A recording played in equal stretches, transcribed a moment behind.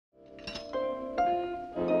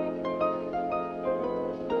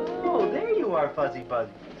car, Fuzzy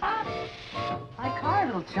Buzzy. My car,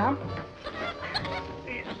 little chump. Come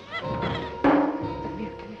here.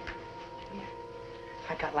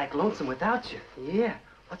 I got like lonesome without you. Yeah.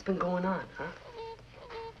 What's been going on, huh?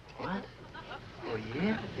 What? Oh,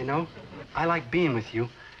 yeah? You know, I like being with you.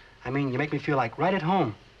 I mean, you make me feel like right at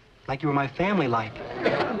home. Like you were my family, like.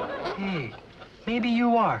 Hey, maybe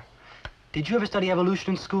you are. Did you ever study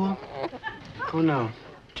evolution in school? Oh, no.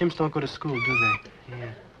 Chimps don't go to school, do they?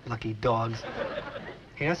 Yeah. Lucky dogs.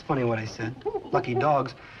 Hey, that's funny what I said. Lucky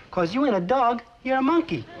dogs. 'Cause you ain't a dog, you're a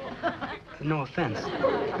monkey. No offense.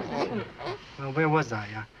 Well, where was I?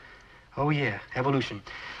 Oh, yeah, evolution.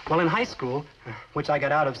 Well, in high school, which I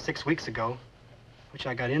got out of 6 weeks ago, which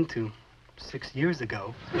I got into 6 years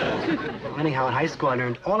ago. Well, anyhow, in high school, I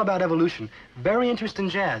learned all about evolution. Very interesting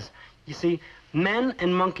jazz. You see, men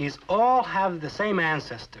and monkeys all have the same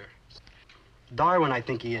ancestor. Darwin, I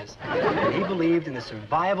think he is. And he believed in the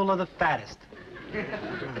survival of the fattest.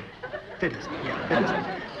 Fittest, yeah, fittest.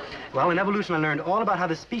 Well, in evolution, I learned all about how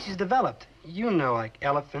the species developed. You know, like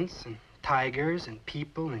elephants and tigers and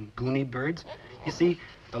people and goony birds. You see,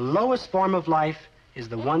 the lowest form of life is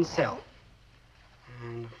the one cell.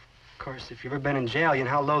 And, of course, if you've ever been in jail, you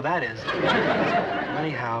know how low that is.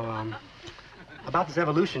 Anyhow, about this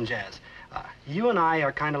evolution jazz. You and I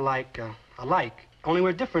are kind of like alike, only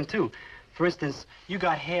we're different, too. For instance, you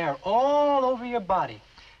got hair all over your body,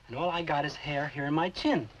 and all I got is hair here in my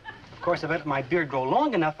chin. Of course, if I let my beard grow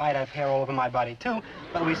long enough, I'd have hair all over my body, too,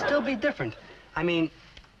 but we'd still be different. I mean,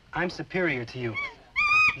 I'm superior to you.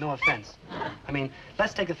 No offense. I mean,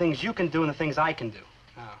 let's take the things you can do and the things I can do.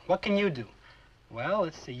 What can you do? Well,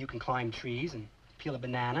 let's see, you can climb trees and peel a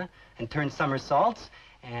banana and turn somersaults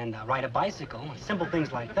and ride a bicycle, simple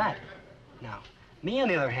things like that. Now, me, on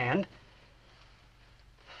the other hand,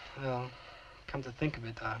 well, come to think of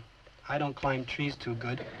it, I don't climb trees too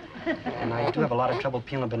good, and I do have a lot of trouble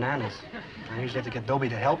peeling bananas. I usually have to get Dobie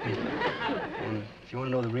to help me. And if you want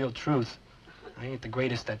to know the real truth, I ain't the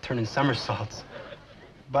greatest at turning somersaults.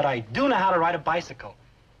 But I do know how to ride a bicycle.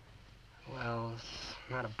 Well, it's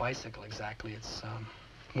not a bicycle exactly. It's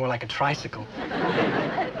more like a tricycle.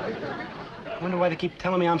 I wonder why they keep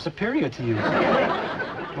telling me I'm superior to you.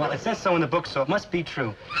 Well, it says so in the book, so it must be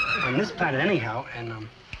true. On this planet anyhow, and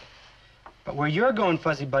but where you're going,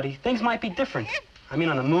 Fuzzy Buddy, things might be different. I mean,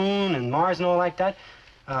 on the moon and Mars and all like that,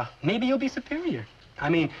 maybe you'll be superior. I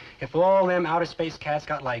mean, if all them outer space cats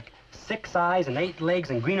got like 6 eyes and 8 legs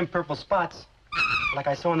and green and purple spots, like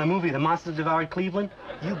I saw in the movie, The Monsters Devoured Cleveland,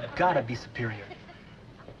 you gotta be superior.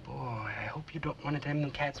 Boy, I hope you don't run into them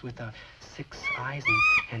cats with 6 eyes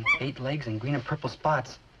and 8 legs and green and purple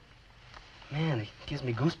spots. Man, it gives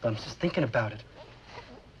me goosebumps just thinking about it.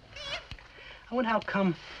 I wonder how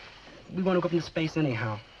come we want to go up into space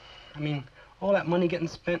anyhow. I mean, all that money getting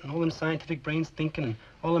spent and all them scientific brains thinking and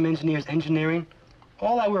all them engineers engineering,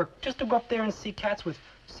 all that work just to go up there and see cats with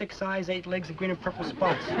 6 eyes, 8 legs, and green and purple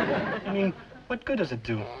spots. I mean, what good does it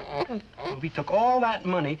do? If we took all that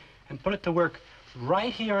money and put it to work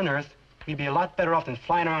right here on Earth, we'd be a lot better off than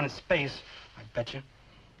flying around in space, I bet you.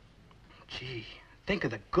 Gee, think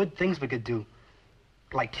of the good things we could do.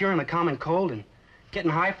 Like curing the common cold and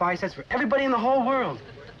getting hi-fi sets for everybody in the whole world.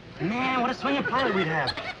 Man, what a swinging planet we'd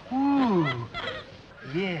have. Ooh,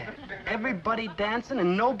 yeah. Everybody dancing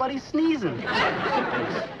and nobody sneezing.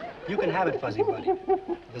 You can have it, Fuzzy Buddy.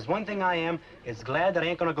 There's one thing I am, it's glad that I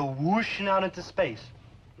ain't gonna go whooshing out into space.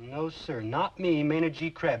 No, sir, not me, Maynard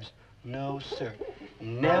G. Krebs. No, sir.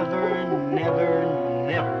 Never, never,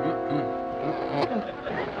 never.